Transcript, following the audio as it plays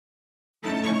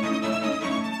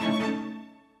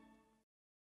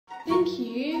Thank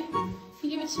you. Can you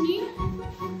give it to me?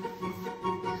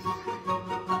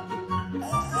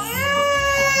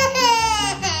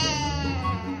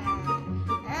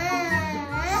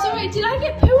 Sorry, did I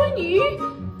get poo on you?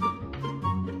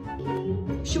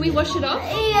 Should we wash it off?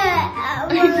 Yeah.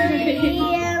 Okay.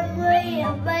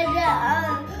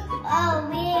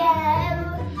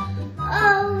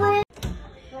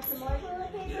 Want some more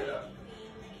toilet paper?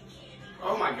 Yeah.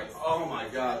 Oh my god. Oh my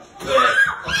god.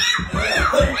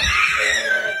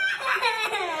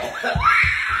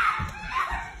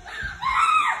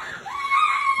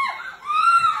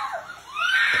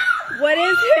 What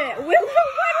is it? Willow,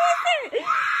 what is it?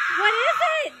 What is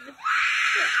it?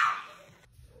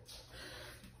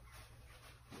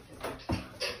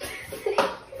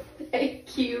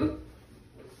 Thank you.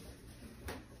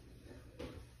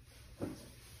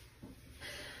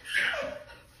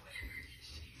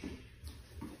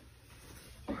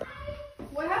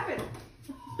 What happened?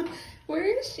 Where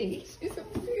is she? She's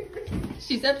upstairs.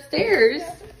 She's upstairs.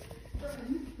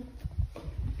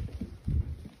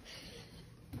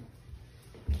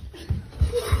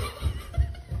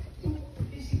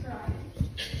 Is she crying?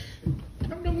 I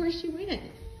don't know where she went.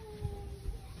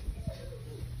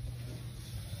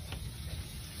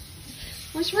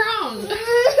 What's wrong? You're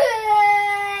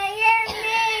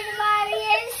mean, Mommy.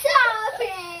 You're so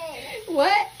mean.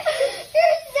 What?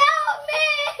 You're so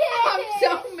mean. I'm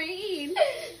so mean.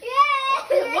 Yeah.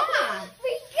 Why?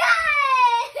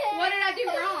 Because. What did I do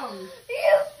wrong?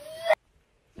 Here's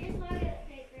toilet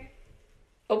paper.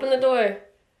 Open the door.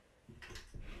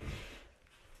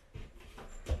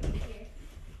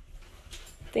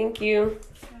 Thank you.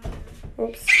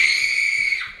 Oops.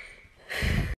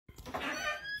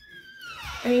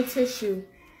 I need tissue.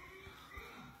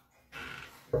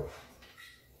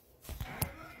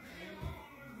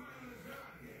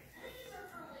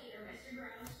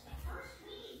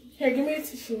 Here, give me a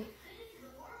tissue.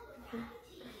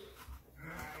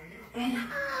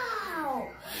 Ow.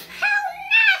 How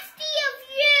nasty of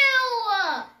you!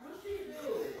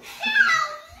 How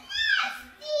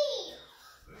nasty!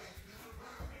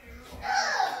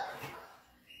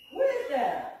 What is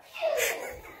that?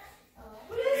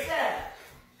 What is that?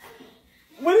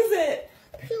 What is it?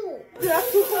 Poop. Did I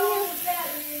poop on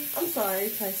you? I'm sorry,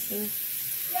 Tyson.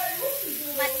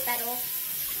 Much better.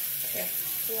 Okay.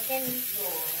 You can.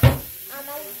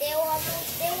 Almost there.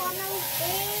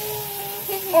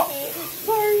 Oh,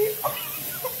 sorry.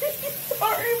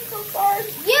 Sorry, I'm so sorry.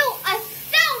 You are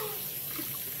so.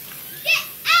 Get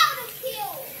out of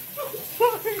here!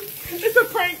 Sorry. It's a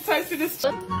prank, Tyson. It's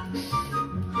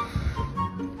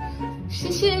谢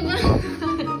谢吗？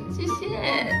谢谢。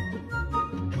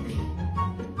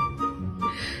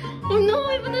Oh no,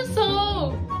 I put the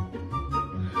soap.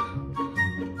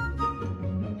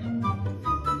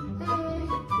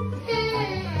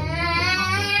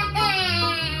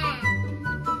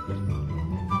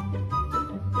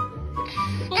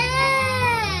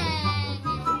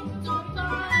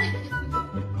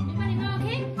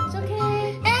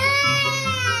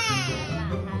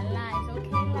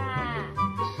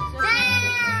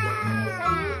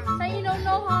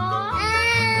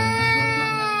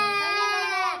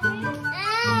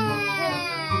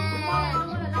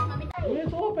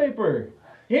 Paper.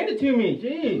 Hand it to me,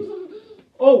 jeez.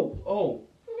 Oh.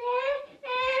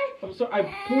 I'm sorry.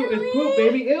 It's poop,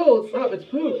 baby. Ew, stop. It's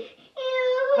poop.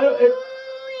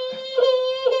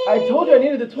 I told you I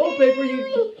needed the toilet paper.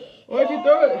 Why'd you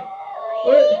throw it?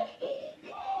 What?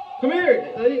 Come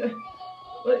here.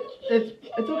 It's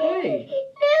okay.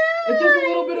 It's just a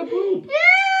little bit of poop.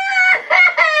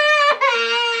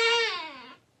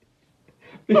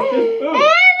 It's just poop.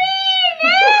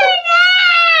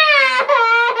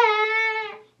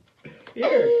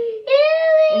 Here.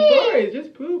 I'm sorry, it's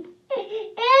just poop.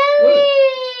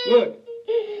 Look.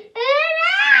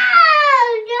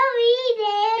 Don't eat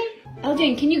it.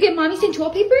 Eldon, can you get mommy some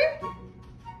toilet paper?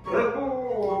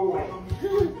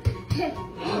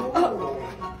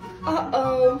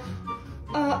 Uh-oh.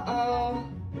 Uh-oh.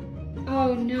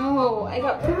 Oh no, I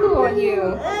got poo on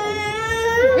you.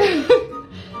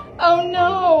 Oh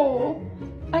no,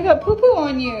 I got poo-poo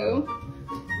on you.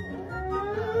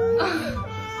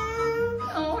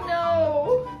 Oh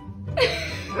no.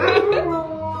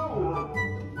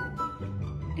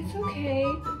 It's okay.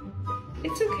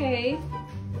 It's okay.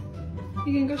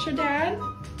 You gonna go show Dad?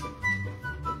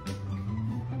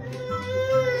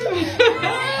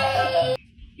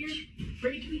 Here,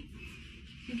 bring it to me.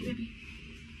 Thank you, baby.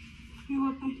 You're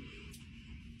welcome.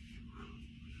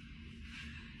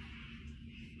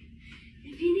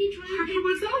 If you need toilet Harvey,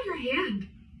 what's that on your hand?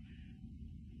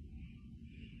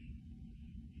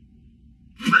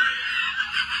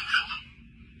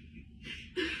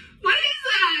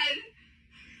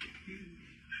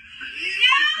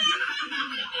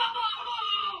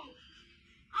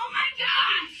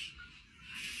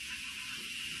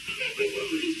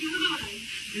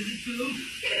 Is it poop?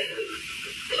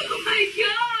 Oh my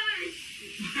gosh!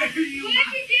 Why are you? What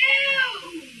did you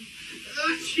do?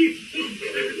 Oh, she pooped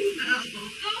herself.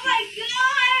 Oh my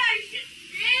gosh!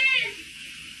 This!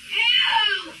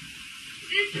 Ew!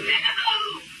 This smell!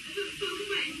 Oh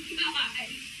my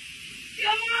gosh!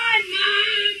 Come on,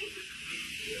 Mom!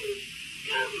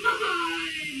 Come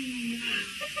on!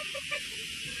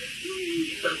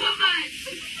 Gosh!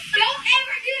 Don't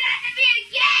ever do that to me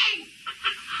again!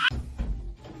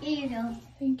 Here you go.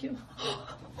 Thank you.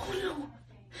 Oh no!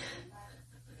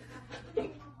 I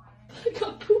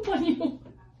got poop on you.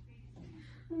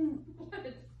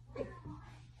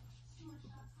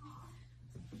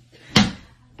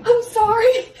 I'm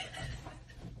sorry.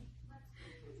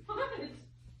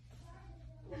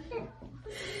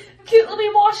 Okay, let me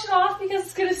wash it off because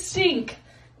it's gonna stink.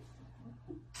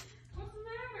 What's the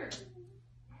matter?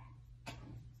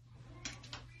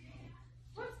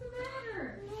 What's the matter?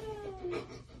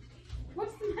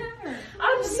 What's the matter?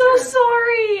 I'm so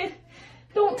sorry.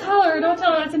 Don't tell her. Don't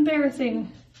tell her. That's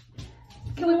embarrassing.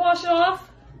 Can we wash it off?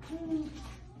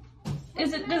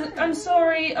 Does it, I'm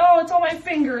sorry. Oh, it's on my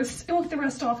fingers. It won't get the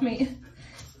rest off me.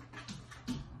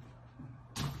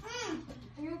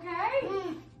 Are you okay?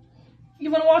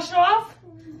 You want to wash it off?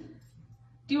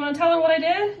 Do you want to tell her what I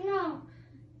did? No.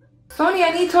 Phony,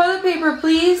 I need toilet paper,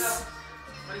 please.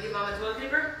 Want to give Mama toilet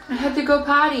paper? I had to go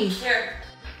potty. Here.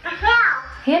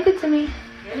 Hand it to me.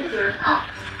 Hand it to her.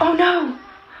 Oh no!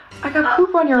 I got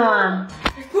poop on your arm.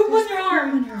 Poop on your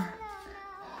arm.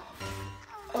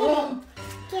 Oh.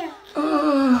 Here.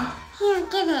 Oh. Here,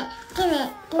 give it. Give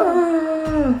it.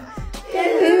 Oh. Ew.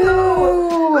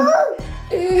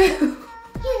 Ew.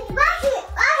 Here, wash it.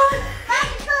 Wash it.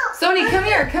 Wash it. Sony, come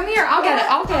here. Come here. I'll get it.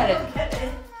 I'll get it.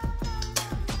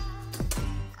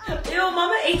 Ew,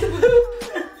 Mama ate the poop.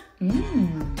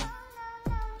 Mmm.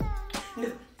 No.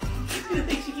 I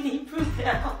think she can eat poop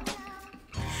now.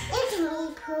 You can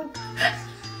eat poop.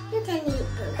 You can eat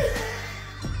poop.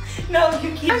 No,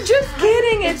 you can't. I'm just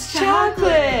kidding. It's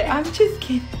chocolate. I'm just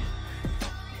kidding.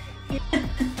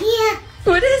 Yeah.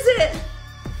 What is it?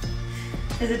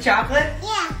 Is it chocolate?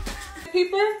 Yeah.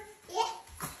 Paper? Yeah.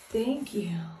 Thank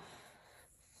you.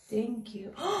 Thank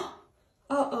you.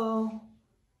 Uh-oh.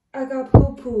 I got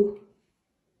poo-poo.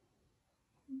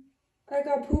 I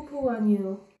got poo-poo on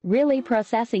you. Really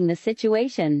processing the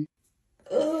situation.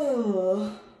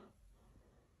 Ugh.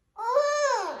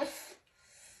 Oh.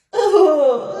 Ugh.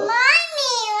 Mommy,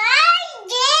 right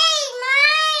there,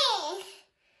 Mommy.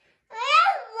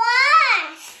 Where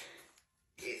was?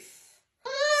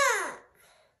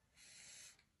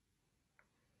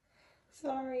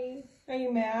 Sorry. Are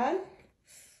you mad?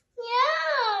 Yeah.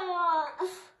 My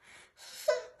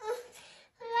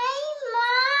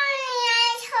mommy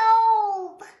has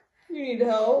hope. You need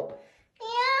help? Yeah,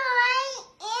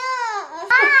 I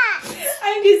am.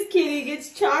 I'm just kidding. It's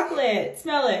chocolate.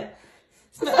 Smell it.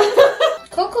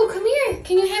 Coco, come here.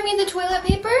 Can you hand me the toilet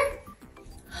paper?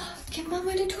 Give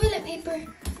Mama the toilet paper.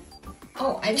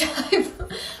 Oh, I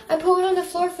put one on the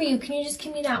floor for you. Can you just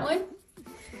give me that one?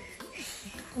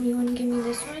 Or do you want to give me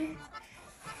this one?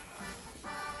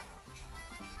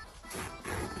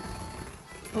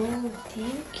 Oh,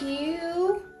 thank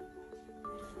you.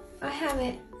 I have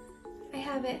it. I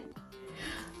have it.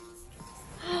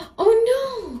 Oh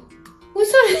no!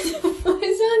 What's on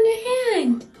your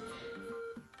hand?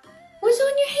 What's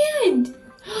on your hand?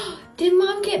 Did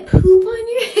Mom get poop on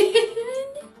your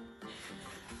hand?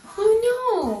 Oh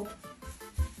no!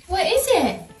 What is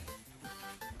it?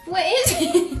 What is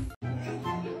it?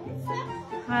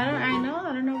 I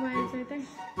don't know why it's right there.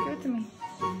 Give it to me.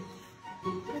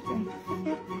 Give it to me.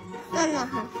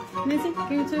 Nancy, give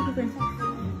me toilet paper.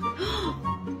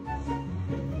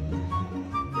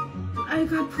 I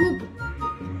got poop.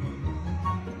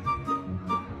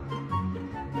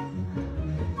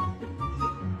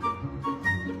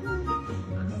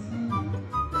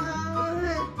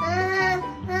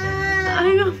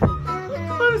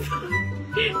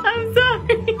 I'm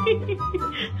sorry.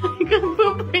 I got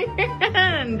poop on your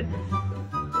hand.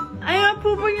 I got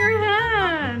poop on your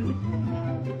hand.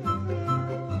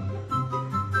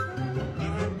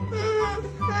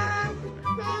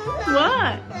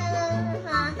 What?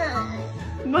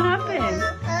 What happened?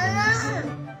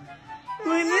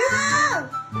 What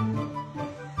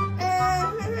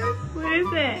is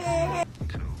it?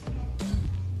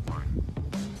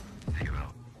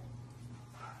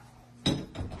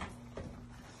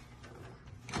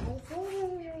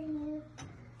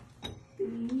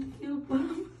 2,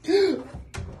 1, zero.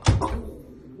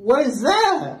 What is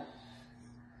that?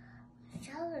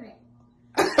 Chocolate.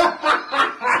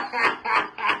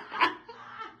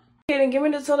 Kaden, give me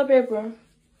the toilet paper.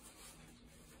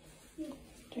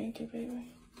 Thank you,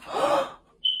 baby. I'm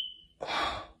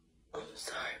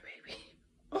sorry, baby.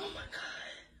 Oh my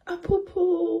god. I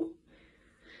poo-poo.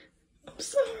 I'm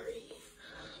sorry.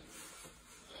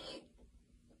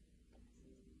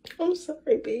 I'm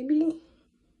sorry, baby.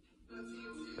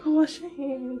 Go wash your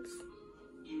hands.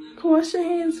 Go wash your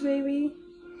hands, baby.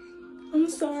 I'm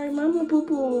sorry, Mama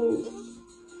poo-poo.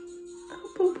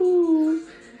 Poo-poo.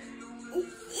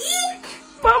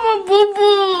 Mama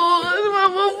poo-poo.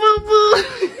 Mama poo-poo.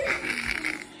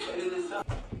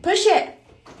 Push it.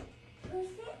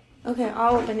 Okay,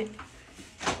 I'll open it.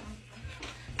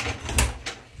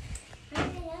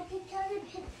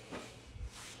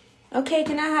 Okay,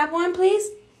 can I have one, please?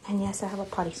 And yes, I have a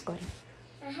potty squirter.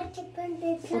 I have to burn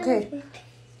this. Okay.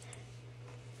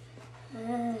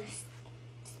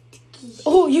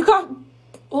 Oh, you got...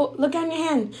 Oh, look on your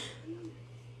hand.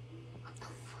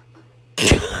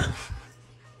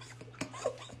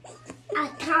 A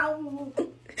towel.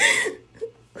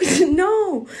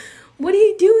 No. What are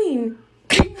you doing?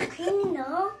 Cleaning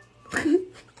up.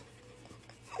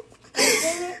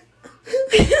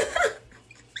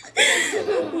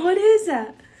 What is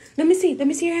that? Let me see. Let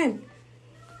me see your hand.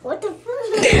 What the fuck?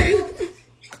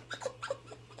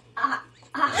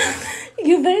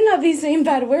 You better not be saying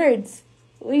bad words.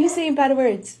 What are you saying bad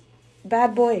words?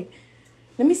 Bad boy.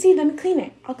 Let me see. Let me clean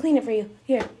it. I'll clean it for you.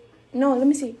 Here. No, let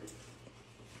me see.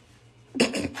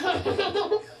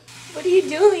 What are you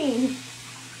doing?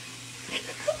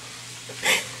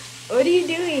 What are you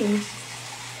doing?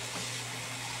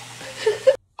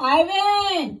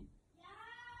 Ivan!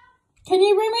 Can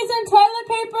you bring me some toilet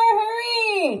paper?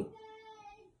 Hurry!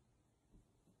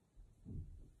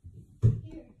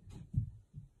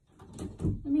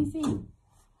 Let me see.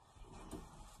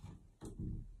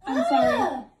 I'm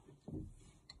sorry.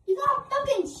 You got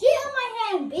fucking shit on my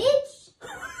hand, bitch.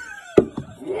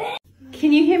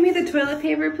 Can you hand me the toilet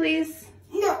paper, please?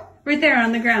 No. Right there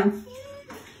on the ground.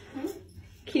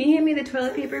 Can you hand me the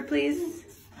toilet paper, please?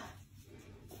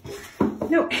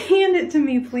 No, hand it to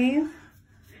me, please.